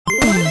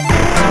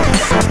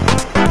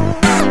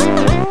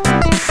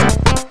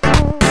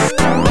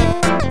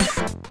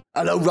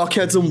Hello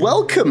RockHeads and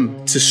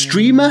welcome to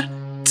Streamer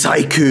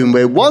Tycoon,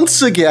 where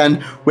once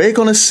again we're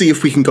going to see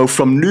if we can go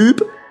from noob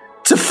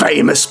to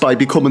famous by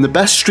becoming the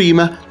best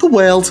streamer the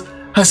world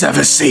has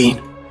ever seen.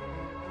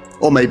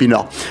 Or maybe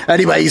not.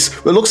 Anyways,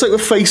 it looks like we're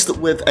faced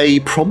with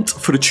a prompt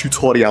for the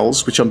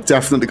tutorials, which I'm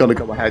definitely going to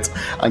go ahead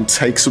and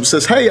take. So it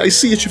says, hey, I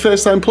see it's your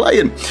first time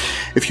playing.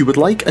 If you would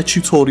like a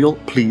tutorial,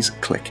 please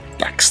click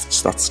next.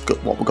 So that's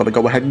what we're going to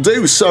go ahead and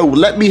do. So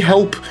let me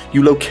help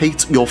you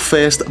locate your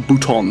first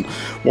button.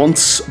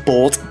 Once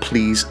bought,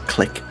 please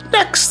click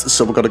next.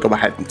 So we're going to go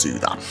ahead and do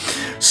that.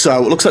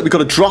 So it looks like we've got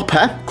a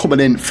dropper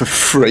coming in for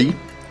free.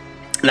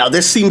 Now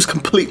this seems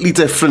completely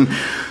different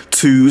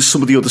to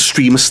some of the other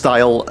streamer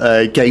style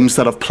games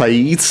that I've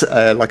played.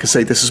 Like I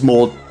say, this is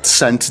more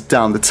centered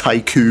down the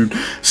Tycoon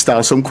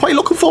style, so I'm quite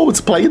looking forward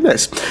to playing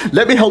this.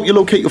 Let me help you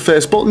locate your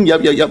first button.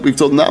 Yep, we've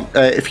done that.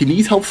 If you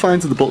need help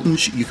finding the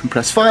buttons, you can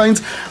press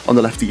find on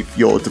the left of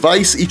your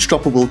device. Each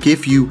dropper will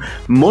give you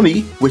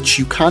money, which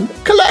you can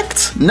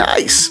collect.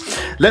 Nice.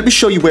 Let me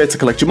show you where to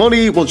collect your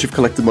money. Once you've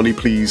collected money,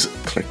 please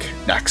click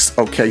next.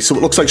 Okay, so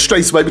it looks like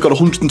straight away we've got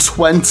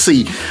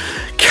 120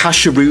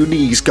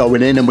 casheroonies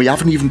going in, and we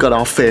haven't even got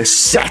our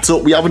first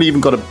setup. We haven't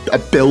even got a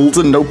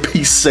building, no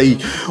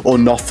PC or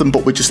nothing,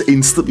 but we're just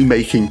instantly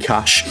making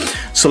cash.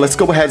 So let's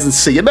go ahead and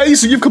see.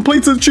 Amazing, you've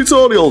completed the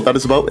tutorial. That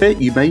is about it.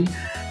 You may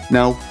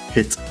now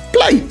hit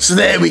play. So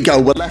there we go.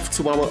 We're left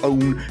to our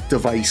own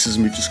devices,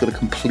 and we've just got a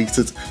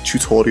completed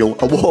tutorial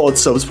award.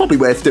 So it's probably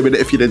worth doing it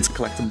if you're into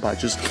collecting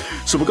badges.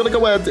 So we're going to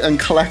go ahead and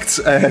collect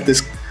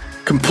this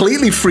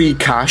completely free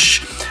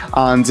cash,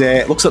 and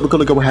it looks like we're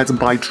going to go ahead and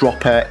buy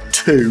dropper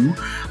 2.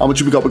 How much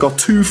have we got? We've got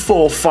 2,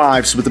 4,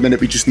 5, so at the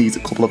minute we just need a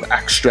couple of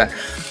extra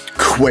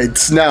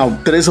quids. Now,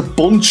 there is a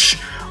bunch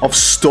of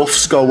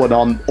stuffs going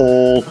on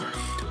all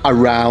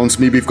around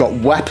me. We've got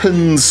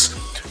weapons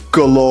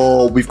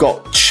galore. We've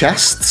got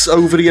chests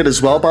over here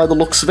as well by the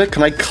looks of it.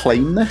 Can I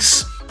claim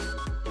this?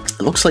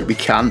 It looks like we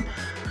can.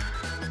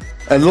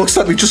 It looks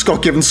like we just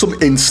got given some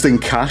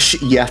instant cash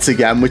yet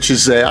again, which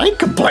is, I ain't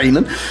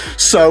complaining.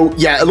 So,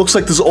 yeah, it looks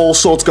like there's all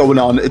sorts going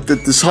on.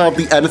 There's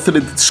hardly anything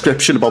in the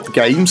description about the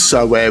game,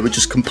 so we're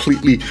just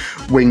completely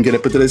winging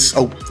it. But there is,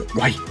 oh,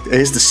 right,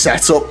 here's the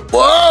setup.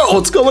 Whoa,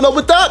 what's going on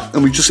with that?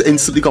 And we just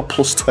instantly got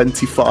plus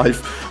 25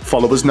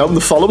 followers. No, the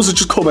followers are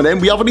just coming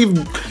in. We haven't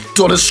even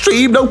done a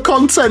stream, no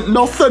content,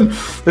 nothing.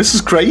 This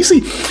is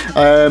crazy.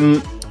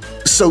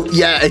 So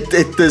yeah,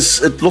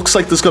 it looks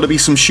like there's going to be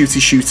some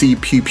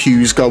shooty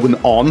pew-pews going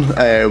on,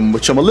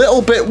 which I'm a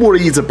little bit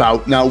worried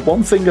about. Now,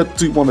 one thing I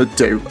do want to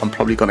do, I'm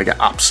probably going to get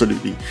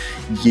absolutely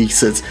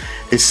yeeted,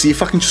 is see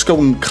if I can just go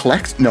and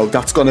collect. No,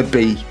 that's going to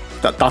be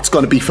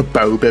for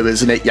Bobo,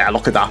 isn't it? Yeah,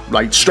 look at that.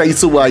 Right,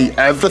 straight away,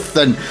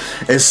 everything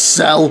is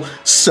sell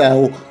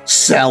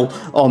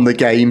on the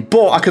game.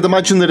 But I could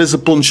imagine there is a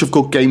bunch of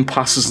good game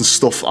passes and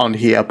stuff on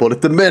here. But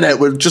at the minute,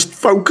 we're just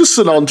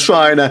focusing on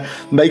trying to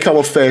make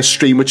our first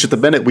stream, which at the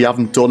minute we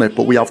haven't done it,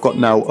 but we have got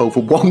now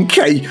over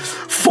 1k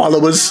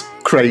followers.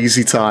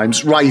 Crazy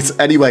times. Right,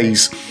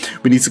 anyways,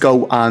 we need to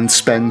go and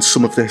spend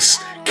some of this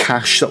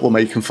cash that we're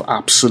making for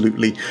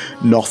absolutely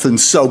nothing.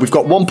 So we've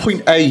got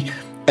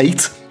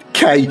 1.8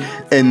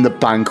 in the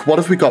bank. What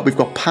have we got? We've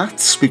got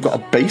pats. We've got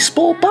a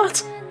baseball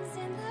bat.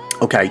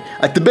 Okay,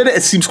 at the minute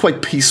it seems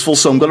quite peaceful,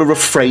 so I'm going to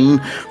refrain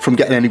from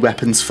getting any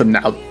weapons for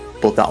now,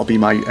 but that'll be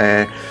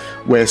my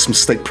worst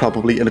mistake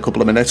probably in a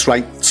couple of minutes.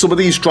 Right, some of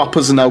these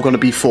droppers are now going to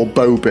be for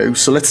Bobo,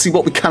 so let's see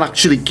what we can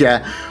actually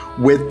get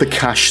with the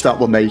cash that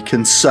we're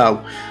making.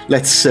 So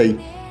let's see.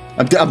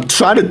 I'm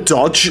trying to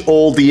dodge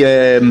all the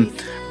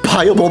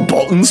buyable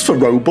buttons for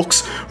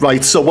Robux.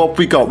 Right, so what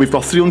we got? We've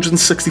got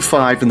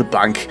 365 in the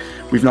bank.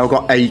 We've now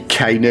got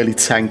 8k, nearly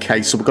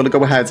 10k. So we're going to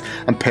go ahead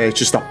and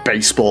purchase that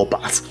baseball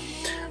bat,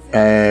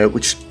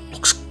 which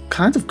looks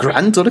kind of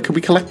grand, doesn't it? Can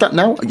we collect that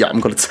now? Yeah, I'm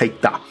going to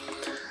take that.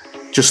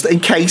 Just in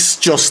case,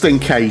 just in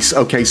case.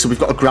 Okay, so we've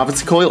got a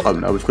gravity coil. Oh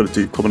no, we've got a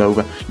dude coming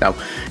over. Now,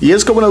 he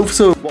is going over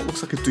to what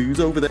looks like a dude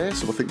over there,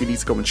 so I think we need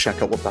to go and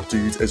check out what that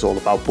dude is all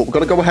about. But we're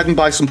going to go ahead and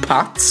buy some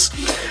pats.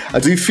 I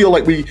do feel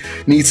like we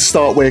need to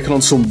start working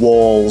on some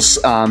walls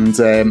and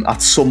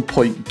at some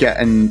point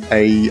getting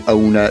a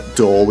owner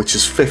door, which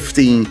is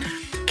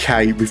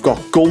 15k. We've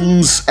got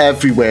guns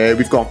everywhere.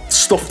 We've got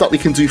stuff that we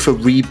can do for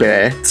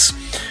rebirths.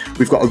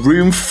 We've got a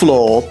room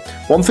floor.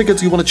 One thing I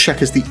do want to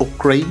check is the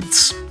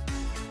upgrades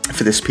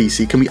for this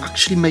PC. Can we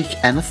actually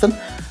make anything?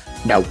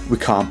 No, we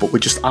can't, but we're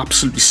just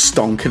absolutely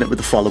stonking it with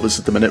the followers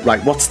at the minute.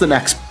 Right, what's the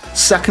next?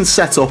 Second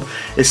setup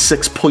is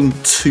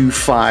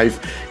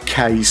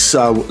 6.25k,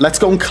 so let's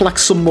go and collect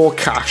some more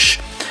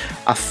cash.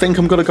 I think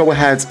I'm going to go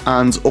ahead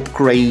and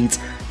upgrade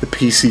the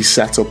PC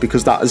setup,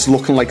 because that is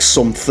looking like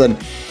something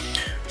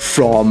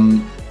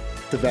from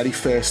the very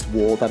first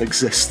war that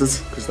existed,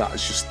 because that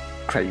is just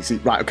crazy.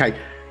 Right, okay.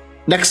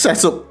 Next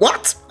setup.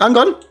 What? Hang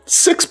on.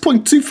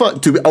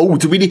 6.25.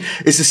 Do we need?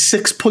 Is it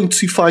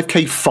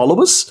 6.25k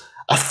followers?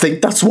 I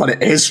think that's what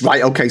it is.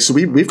 Right. Okay. So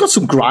we've got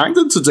some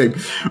grinding to do.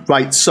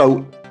 Right.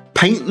 So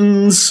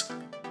paintings,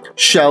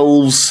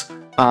 shelves,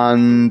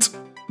 and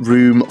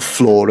room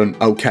flooring.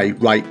 Okay.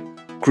 Right.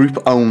 Group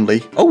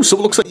only. Oh, so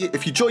it looks like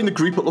if you join the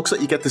group, it looks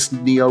like you get this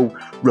Neo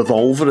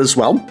revolver as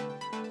well.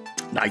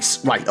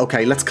 Nice. Right,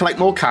 okay, let's collect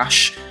more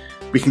cash.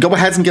 We can go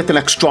ahead and get the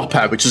next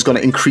dropper, which is going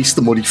to increase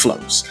the money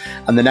flows.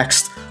 And the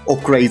next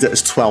upgrader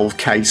is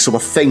 12k. So I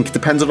think,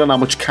 depending on how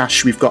much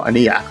cash we've got in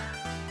here,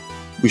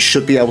 we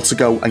should be able to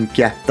go and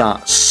get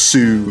that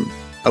soon.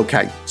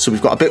 Okay, so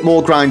we've got a bit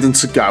more grinding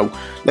to go.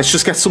 Let's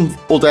just get some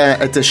other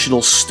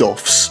additional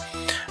stuffs.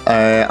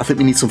 I think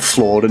we need some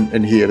flooring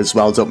in here as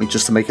well, don't we?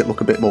 Just to make it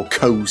look a bit more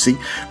cozy.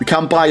 We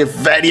can buy a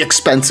very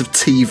expensive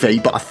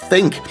TV, but I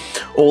think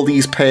all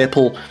these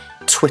purple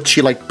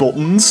twitchy like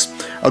buttons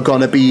are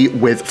gonna be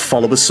with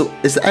followers. So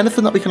is there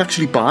anything that we can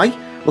actually buy?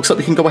 Looks like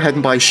we can go ahead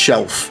and buy a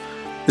shelf.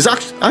 Is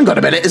that, hang on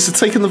a minute, is it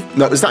taking the,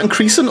 no, is that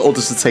increasing or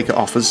does it take it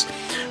off us?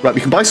 Right,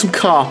 we can buy some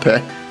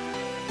carpet.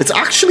 It's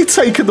actually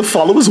taking the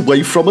followers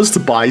away from us to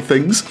buy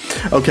things.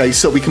 Okay,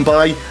 so we can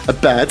buy a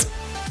bed.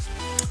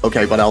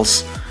 Okay, what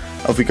else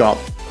have we got?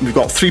 We've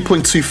got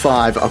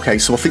 3.25. Okay,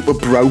 so I think we're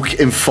broke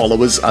in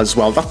followers as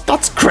well.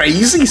 That's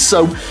crazy.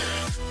 So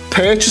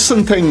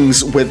purchasing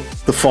things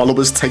with the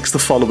followers takes the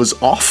followers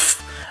off.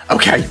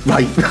 Okay,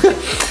 right.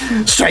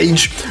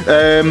 Strange.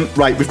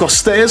 Right, we've got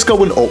stairs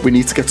going up. We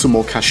need to get some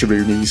more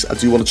casheroonies. I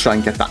do want to try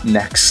and get that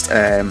next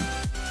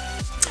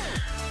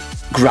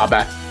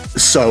grabber.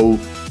 So,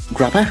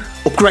 grabber?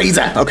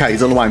 Upgrader. Okay, I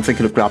don't know why I'm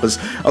thinking of grabbers.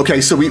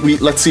 Okay, so we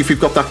let's see if we've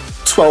got that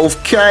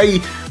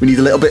 12k. We need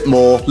a little bit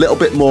more,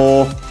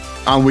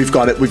 and we've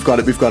got it.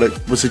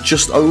 Was it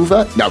just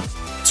over? No,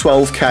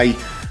 12k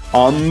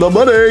on the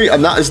money,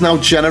 and that is now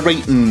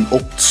generating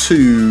up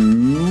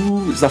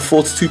to, is that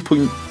 42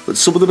 point,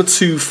 some of them are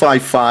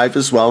 255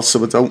 as well,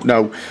 so I don't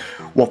know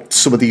what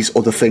some of these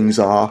other things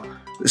are.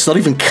 It's not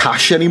even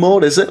cash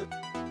anymore, is it?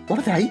 What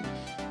are they?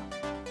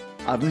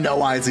 I have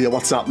no idea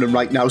what's happening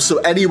right now. So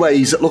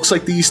anyways, it looks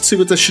like these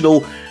two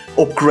additional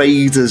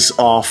upgraders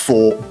are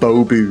for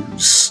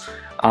Bobus,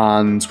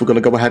 and we're going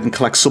to go ahead and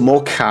collect some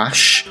more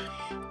cash.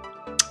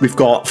 We've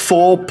got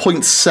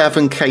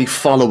 4.7k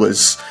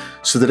followers,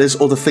 so there is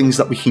other things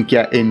that we can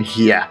get in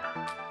here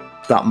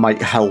that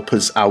might help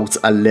us out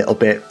a little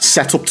bit.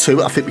 Set up to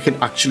it, I think we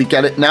can actually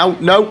get it now.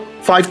 No,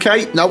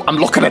 5k? No, I'm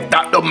looking at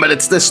that number,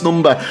 it's this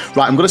number.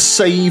 Right, I'm going to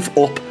save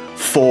up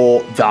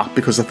for that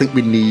because I think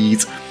we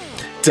need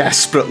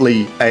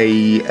desperately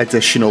a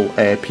additional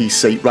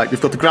PC. Right, we've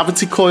got the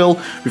gravity coil,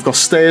 we've got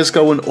stairs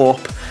going up,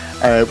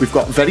 we've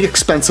got very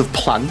expensive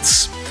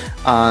plants.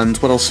 And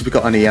what else have we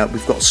got in here?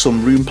 We've got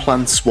some room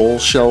plants, wall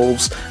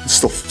shelves, and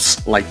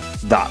stuff like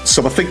that.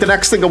 So I think the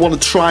next thing I want to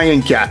try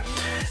and get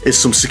is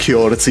some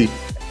security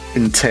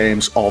in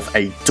terms of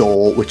a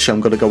door, which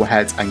I'm going to go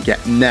ahead and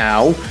get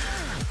now,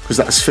 because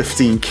that's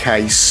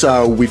 15k.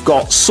 So we've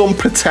got some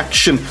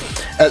protection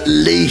at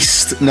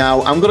least.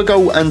 Now I'm going to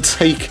go and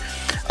take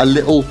a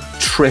little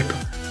trip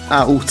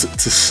out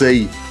to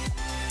see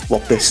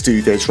what this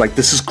dude is. Right,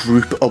 this is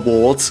group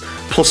awards,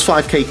 plus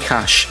 5k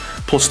cash,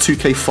 plus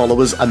 2k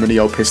followers, and the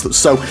Neo pistols.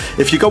 So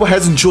if you go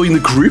ahead and join the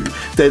group,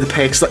 they're the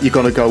perks that you're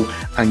going to go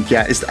and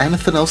get. Is there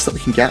anything else that we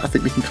can get? I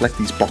think we can collect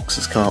these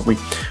boxes, can't we?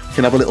 We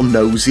can have a little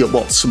nosy at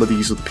what some of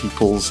these other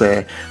people's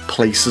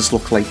places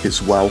look like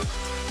as well.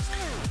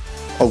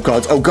 Oh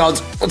god,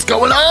 what's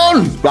going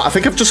on? Right, I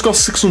think I've just got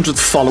 600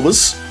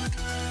 followers.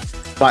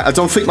 Right, I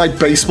don't think my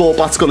baseball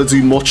bat's going to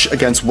do much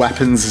against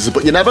weapons,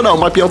 but you never know, I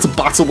might be able to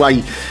bat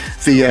away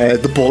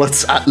the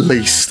bullets at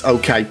least.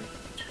 Okay,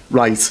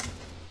 right.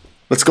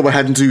 Let's go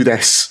ahead and do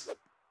this.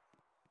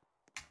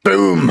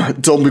 Boom!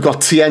 Done. We've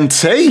got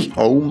TNT.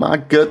 Oh my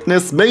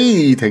goodness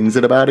me. Things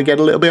are about to get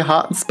a little bit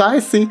hot and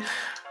spicy.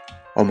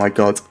 Oh my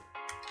god.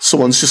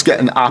 Someone's just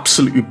getting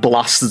absolutely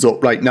blasted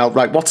up right now.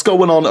 Right, what's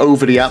going on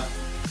over here?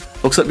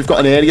 Looks like we've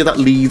got an area that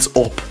leads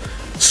up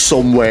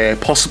somewhere.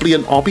 Possibly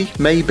an obby,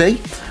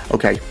 maybe?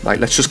 Okay, right,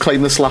 let's just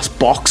claim this last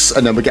box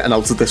and then we're getting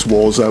out of this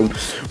war zone.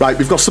 Right,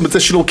 we've got some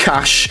additional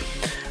cash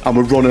and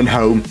we're running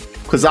home.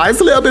 Because I'm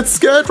a little bit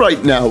scared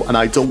right now, and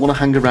I don't want to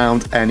hang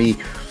around any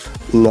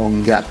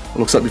longer. It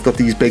looks like we've got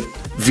these big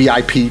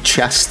VIP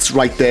chests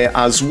right there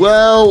as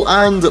well,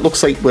 and it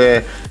looks like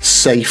we're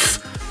safe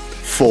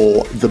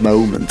for the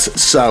moment.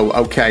 So,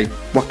 okay,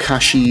 what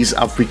cashies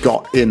have we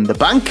got in the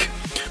bank?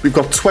 We've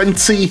got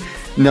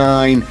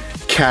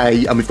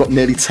 29k, and we've got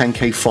nearly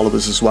 10k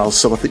followers as well,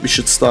 so I think we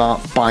should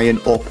start buying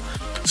up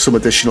some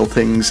additional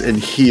things in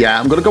here.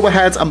 I'm going to go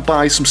ahead and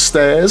buy some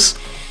stairs.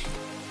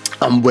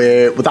 And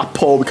with that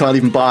poor, we can't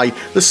even buy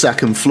the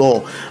second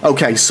floor.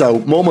 Okay, so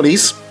more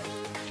monies.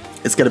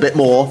 Let's get a bit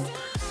more.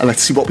 And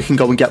let's see what we can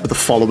go and get with the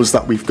followers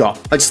that we've got.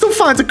 I still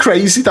find it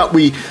crazy that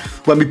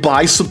when we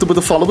buy something with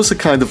the followers, it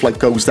kind of like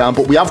goes down.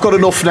 But we have got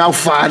enough now,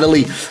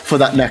 finally, for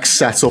that next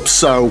setup.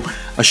 So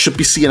I should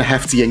be seeing a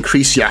hefty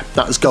increase. Yeah,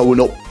 that is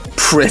going up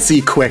pretty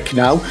quick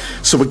now.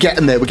 So we're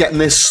getting there. We're getting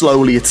there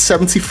slowly. It's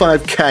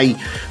 75k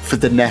for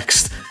the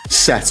next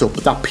setup,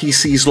 but that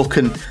PC is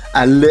looking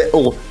a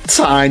little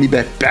tiny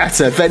bit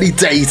better. Very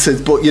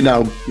dated, but you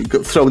know,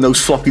 throwing those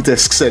floppy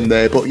disks in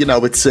there, but you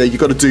know, it's you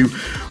got to do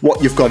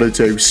what you've got to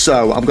do.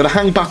 So I'm going to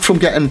hang back from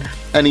getting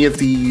any of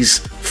these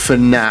for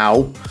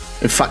now.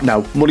 In fact,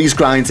 no, money's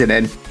grinding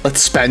in.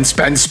 Let's spend,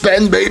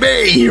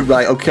 baby!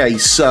 Right, okay,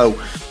 so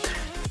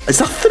is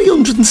that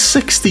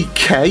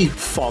 360k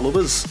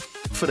followers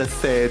for the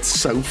third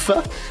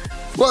sofa?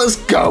 What is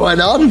going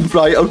on?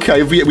 Right,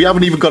 okay, we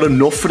haven't even got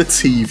enough for the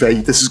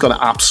TV. This is going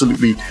to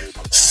absolutely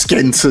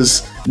skint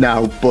us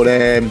now. But,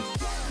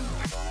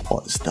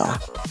 what is that?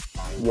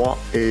 What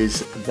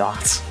is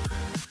that?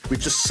 We've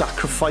just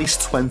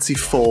sacrificed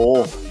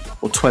 24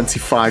 or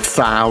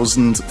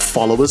 25,000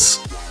 followers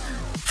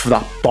for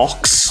that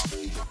box.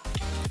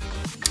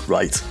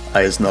 Right,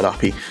 I is not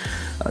happy.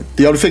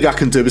 The only thing I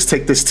can do is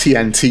take this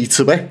TNT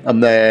to it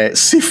and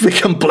see if we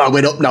can blow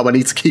it up now. I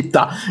need to keep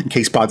that in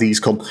case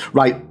baddies come.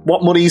 Right,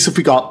 what monies have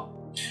we got?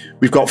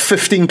 We've got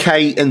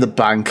 15k in the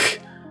bank.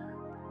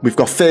 We've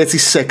got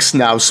 36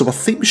 now, so I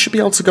think we should be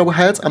able to go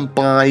ahead and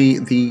buy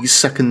the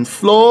second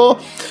floor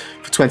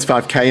for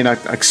 25k, and I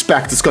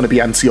expect it's going to be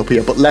empty up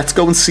here, but let's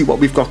go and see what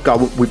we've got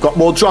going. We've got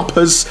more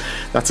droppers.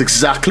 That's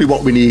exactly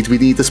what we need. We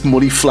need this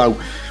money flow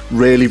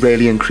really,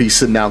 really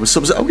increasing now. So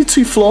is it only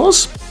 2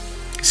 floors?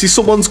 See,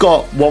 someone's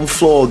got 1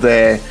 floor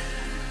there.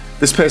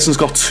 This person's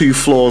got 2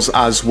 floors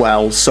as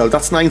well. So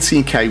that's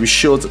 19k. We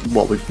should,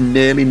 we've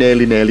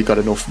nearly got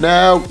enough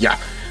now. Yeah,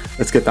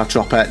 let's get that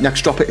dropper.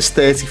 Next dropper is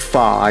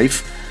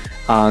 35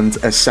 and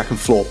a second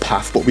floor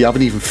path, but we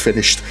haven't even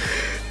finished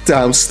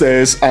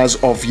downstairs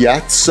as of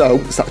yet. So,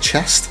 is that a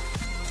chest?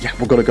 Yeah,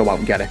 we're going to go out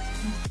and get it.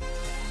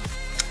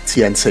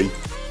 TNT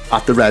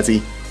at the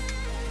ready.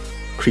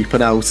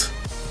 Creeping out.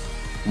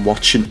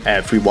 Watching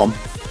everyone.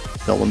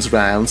 No one's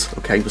around.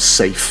 Okay, we're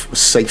safe. We're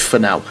safe for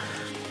now.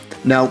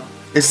 Now,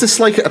 is this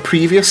like a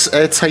previous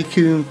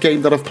Tycoon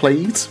game that I've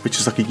played, which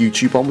is like a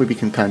YouTube one where we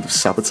can kind of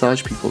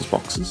sabotage people's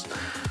boxes?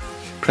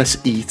 Press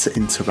E to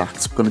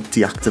interact. I'm going to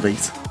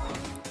deactivate.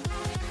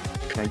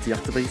 Can I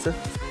deactivate it?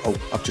 Oh,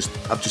 I've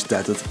just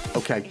deaded.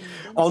 Okay.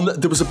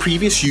 There was a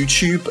previous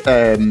YouTube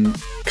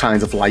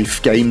kind of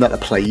life game that I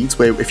played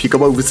where if you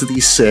go over to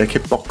these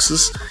circuit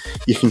boxes,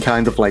 you can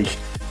kind of like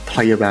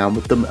play around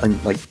with them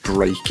and like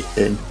break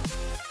in.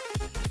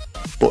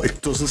 But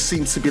it doesn't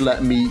seem to be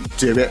letting me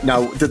do it.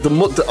 Now, I don't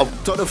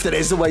know if there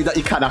is a way that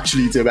you can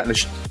actually do it, and I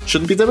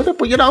shouldn't be doing it,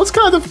 but you know, it's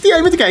kind of the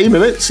aim of the game,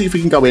 isn't it? See if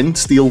we can go in,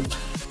 steal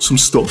some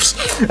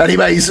stuffs.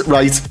 Anyways,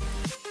 right,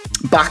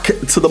 back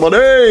to the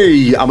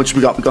money. How much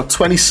we got? We got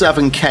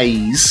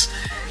 27k's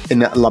in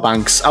La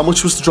Banks. How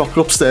much was the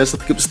dropper upstairs? I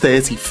think it was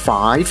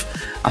 35,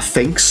 I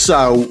think.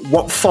 So,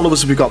 what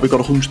followers have we got? We've got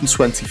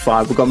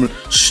 125. We're going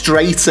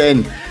straight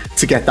in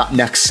to get that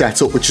next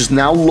setup, which is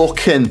now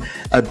looking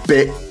a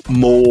bit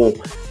more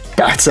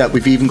better.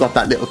 We've even got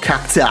that little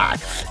cacti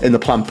in the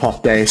plant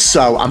pot there.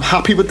 So I'm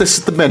happy with this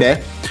at the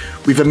minute.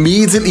 We've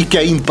immediately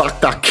gained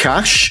back that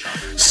cash.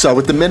 So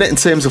at the minute, in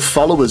terms of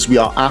followers, we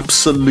are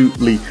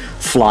absolutely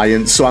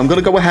flying. So I'm going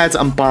to go ahead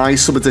and buy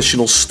some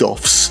additional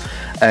stuffs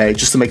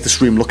just to make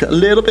this room look a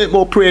little bit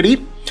more pretty.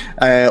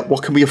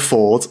 What can we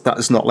afford? That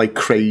is not like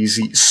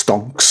crazy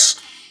stonks.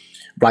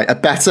 Right, a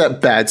better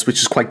bed, which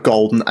is quite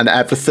golden, and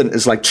everything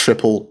is like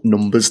triple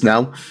numbers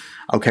now.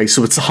 Okay,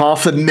 so it's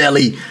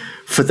 $500,000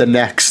 for the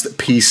next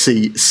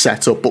PC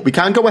setup, but we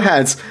can go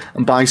ahead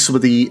and buy some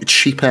of the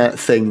cheaper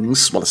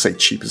things. Well, I say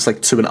cheap, it's like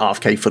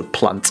 2.5k for the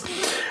plant.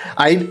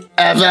 I ain't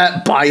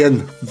ever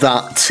buying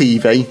that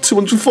TV.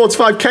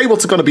 245k,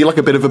 what's it going to be, like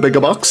a bit of a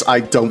bigger box? I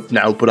don't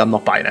know, but I'm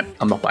not buying it.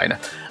 I'm not buying it.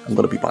 I'm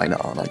going to be buying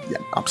it, aren't I? Yeah,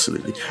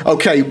 absolutely.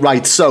 Okay,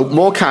 right, so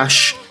more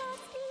cash.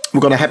 We're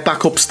going to head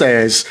back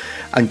upstairs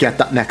and get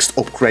that next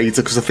upgrader,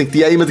 because I think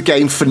the aim of the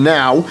game for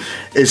now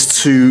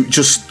is to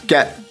just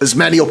get as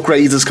many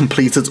upgraders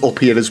completed up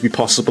here as we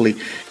possibly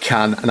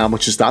can. And how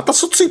much is that?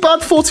 That's not too bad,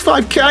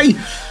 45k.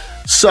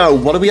 So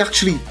what are we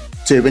actually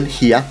doing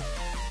here?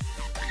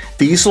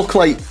 These look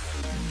like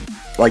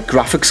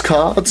graphics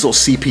cards or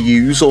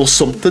CPUs or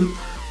something.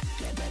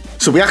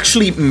 So we were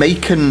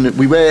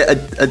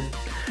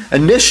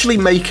initially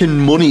making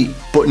money,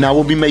 but now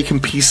we'll be making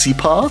PC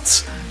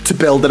parts to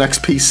build the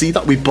next PC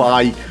that we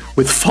buy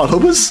with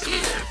followers.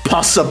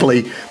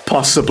 Possibly,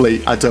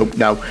 I don't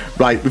know.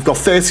 Right, we've got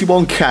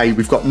 31k.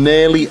 We've got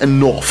nearly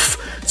enough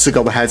to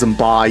go ahead and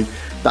buy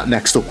that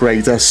next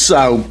upgrader.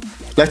 So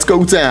let's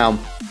go down,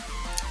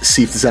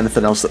 see if there's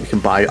anything else that we can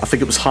buy. I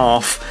think it was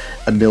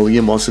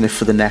 $500,000, wasn't it,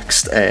 for the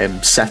next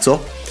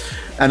setup?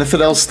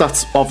 Anything else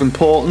that's of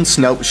importance?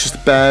 No, it's just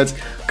a bed,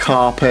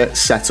 carpet,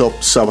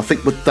 setup. So I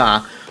think with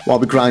that, while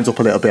we grind up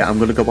a little bit, I'm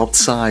going to go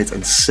outside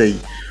and see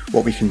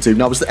what we can do.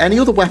 Now, is there any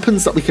other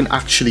weapons that we can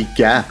actually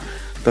get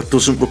that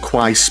doesn't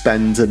require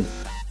spending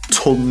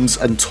tons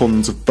and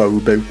tons of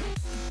bobo?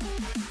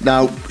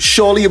 Now,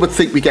 surely you would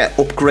think we get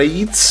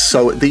upgrades.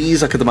 So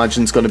these, I could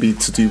imagine, is going to be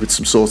to do with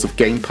some sort of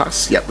Game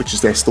Pass. Yep, which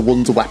is this, the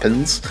Wonder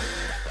Weapons.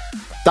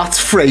 That's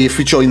free if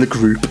we join the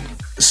group.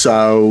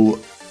 So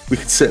we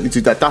could certainly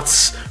do that.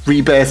 That's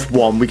Rebirth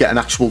 1. We get an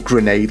actual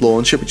grenade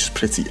launcher, which is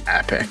pretty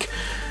epic.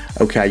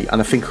 Okay, and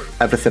I think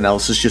everything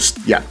else is just,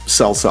 yeah,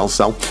 sell.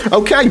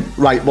 Okay,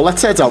 right, well,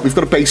 let's head out. We've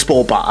got a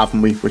baseball bat,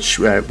 haven't we? Which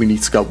we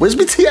need to go. Where's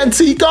my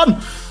TNT gone?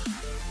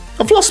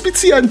 I've lost my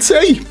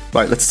TNT.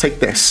 Right, let's take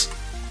this.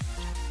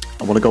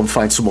 I want to go and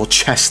find some more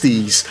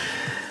chesties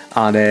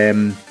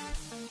and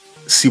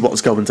see what's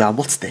going down.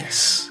 What's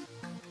this?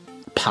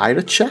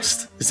 Pirate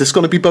chest? Is this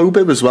going to be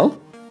Bobo as well?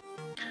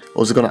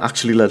 Or is it going to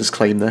actually let us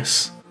claim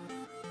this?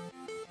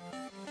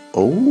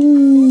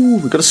 Oh,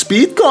 we've got a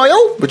speed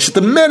coil, which at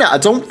the minute I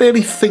don't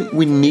really think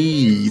we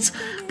need.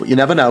 But you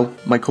never know.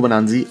 Might come in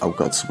handy. Oh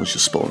god, someone's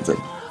just spawned in.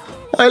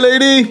 Hi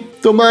lady,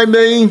 don't mind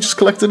me, just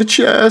collecting a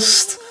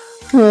chest.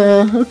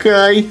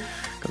 Okay.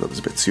 God, that was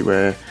a bit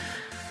too...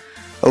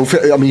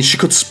 I mean, she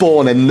could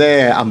spawn in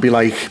there and be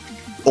like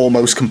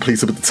almost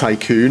completed with the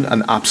Tycoon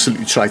and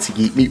absolutely try to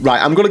eat me.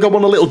 Right, I'm going to go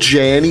on a little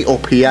journey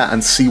up here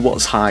and see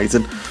what's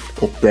hiding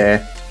up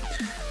there.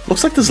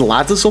 Looks like there's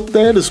ladders up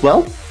there as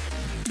well.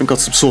 I've got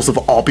some sort of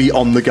obby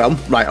on the go.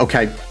 Right,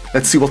 okay,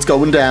 let's see what's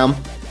going down.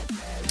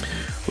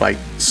 Right,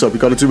 so we've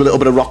got to do a little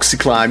bit of Roxy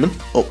climbing.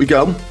 Up we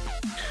go.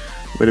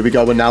 Where are we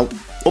going now?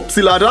 Up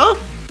the ladder.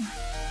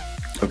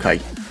 Okay.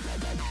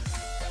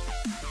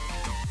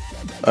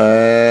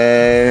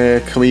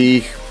 Can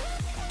we...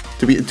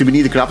 Do we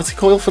need a gravity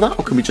coil for that?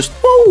 Or can we just...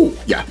 Whoa!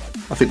 Yeah,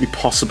 I think we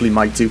possibly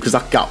might do, because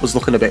that gap was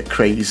looking a bit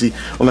crazy.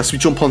 Unless we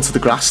jump onto the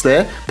grass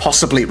there.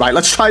 Possibly. Right,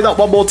 let's try that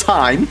one more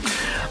time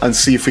and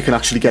see if we can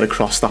actually get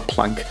across that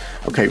plank.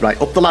 Okay, right,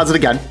 up the ladder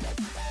again.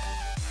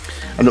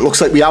 And it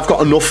looks like we have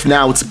got enough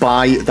now to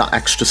buy that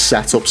extra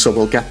setup, so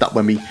we'll get that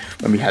when we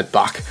head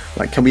back.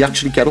 Right, can we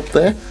actually get up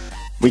there?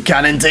 We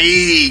can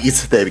indeed!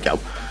 There we go.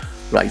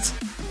 Right.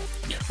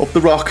 Up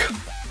the rock.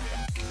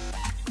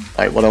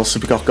 Right, what else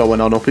have we got going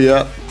on up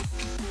here?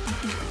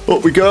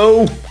 Up we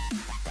go!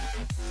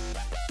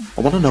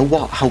 I want to know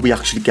how we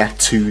actually get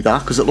to that,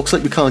 because it looks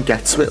like we can't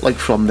get to it like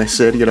from this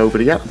area over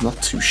here. I'm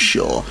not too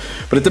sure.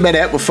 But at the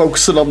minute, we're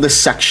focusing on this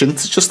section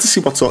just to see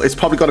what's up. It's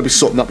probably going to be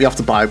something that we have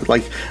to buy with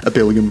like a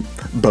billion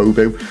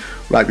Bobo.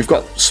 Right, we've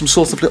got some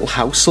sort of little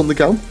house on the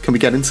go. Can we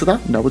get into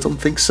that? No, I don't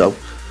think so.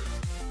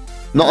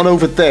 Not on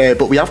over there,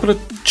 but we have got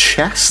a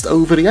chest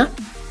over here.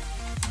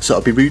 So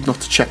it'd be rude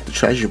not to check the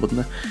treasure,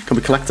 wouldn't it? Can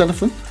we collect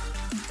anything?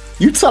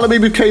 You telling me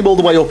we came all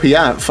the way up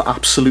here for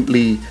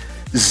absolutely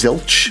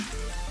zilch?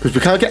 Because we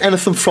can't get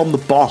anything from the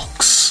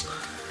box.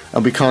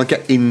 And we can't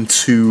get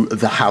into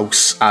the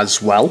house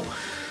as well.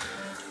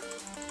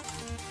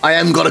 I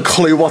haven't got a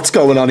clue what's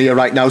going on here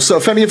right now. So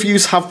if any of you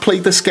have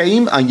played this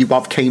game and you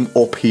have came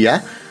up here,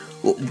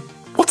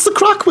 what's the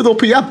crack with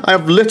up here? I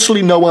have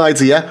literally no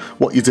idea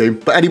what you do.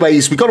 But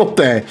anyways, we got up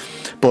there.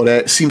 But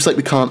it seems like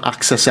we can't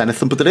access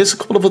anything. But there is a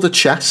couple of other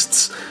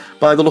chests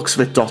by the looks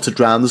of it dotted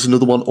around. There's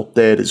another one up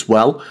there as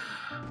well.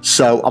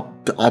 So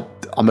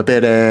I'm a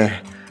bit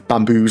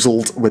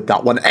bamboozled with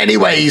that one.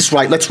 Anyways,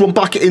 right, let's run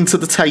back into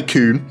the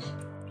Tycoon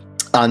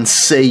and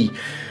see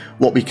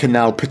what we can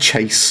now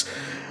purchase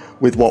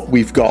with what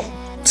we've got.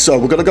 So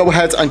we're going to go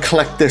ahead and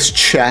collect this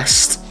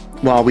chest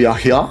while we are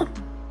here.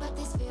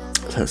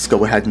 Let's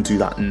go ahead and do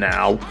that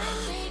now.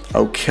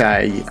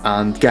 Okay,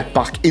 and get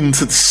back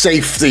into the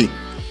safety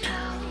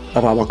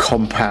of our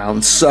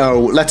compound.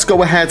 So let's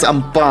go ahead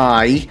and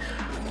buy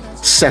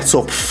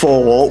setup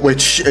 4,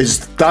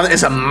 that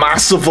is a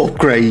massive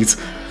upgrade.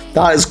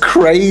 That is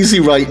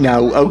crazy right now.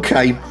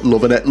 Okay,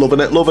 loving it,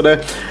 loving it, loving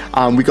it.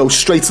 And we go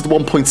straight to the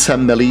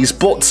 1.10 millis.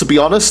 But to be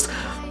honest,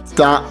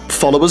 that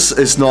followers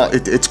is not,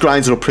 it's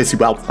grinding up pretty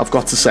well. I've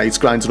got to say, it's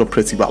grinding up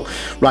pretty well.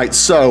 Right,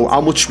 so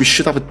how much? We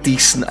should have a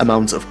decent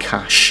amount of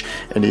cash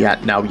in here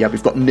now. Yeah,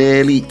 we've got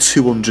nearly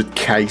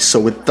 200k. So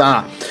with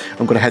that,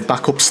 I'm going to head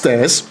back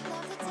upstairs.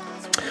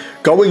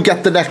 Go and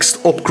get the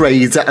next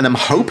upgrade, and I'm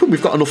hoping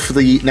we've got enough for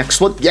the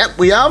next one. Yep,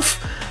 we have.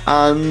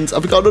 And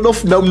have we got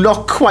enough? No,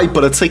 not quite,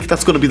 but I think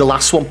that's going to be the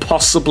last one,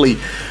 possibly,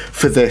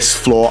 for this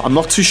floor. I'm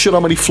not too sure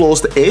how many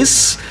floors there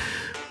is,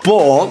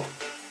 but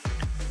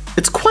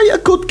it's quite a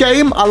good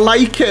game. I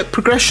like it.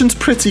 Progression's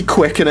pretty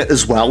quick in it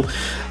as well.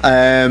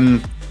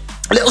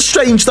 A little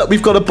strange that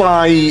we've got to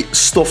buy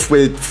stuff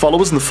with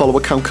followers and the follower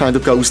count kind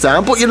of goes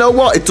down. But you know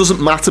what? It doesn't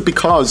matter,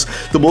 because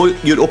the more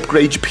you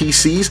upgrade your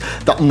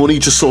PCs, that money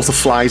just sort of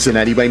flies in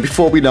anyway. And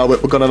before we know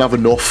it, we're going to have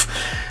enough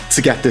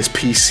to get this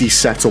PC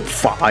set up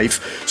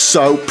 5.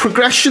 So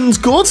progression's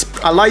good.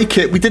 I like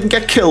it. We didn't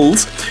get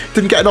killed.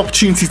 Didn't get an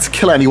opportunity to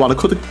kill anyone. I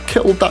could have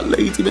killed that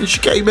lady when she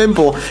came in,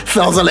 but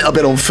felt a little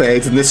bit unfair.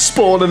 And they're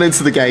spawning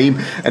into the game,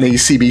 and then you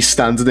see me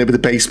standing there with a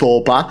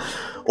baseball bat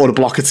or a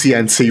block of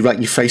TNT right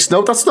in your face.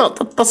 No, that's not.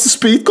 That's the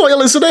speed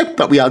coil, isn't it?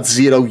 That we had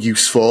 0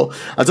 use for.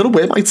 I don't know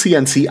where my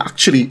TNT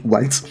actually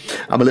went.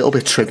 I'm a little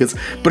bit triggered.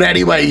 But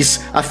anyways,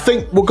 I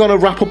think we're going to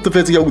wrap up the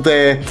video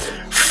there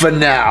for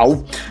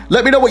now.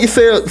 Let me know what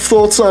your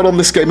thoughts are on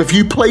this game. Have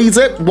you played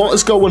it? What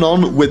is going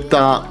on with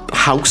that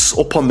house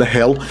up on the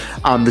hill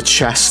and the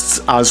chests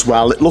as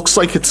well? It looks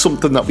like it's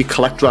something that we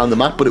collect around the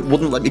map, but it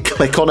wouldn't let me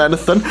click on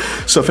anything.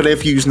 So if any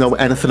of you know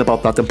anything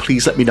about that, then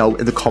please let me know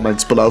in the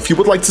comments below. If you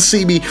would like to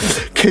see me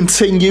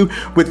continue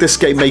with this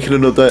game, making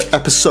another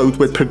episode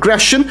with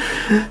progression,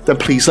 then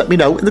please let me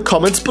know in the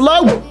comments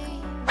below.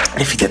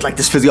 If you did like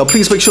this video,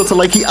 please make sure to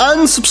like it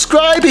and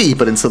subscribe.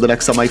 But until the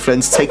next time, my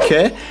friends, take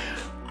care.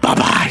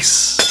 Bye-bye.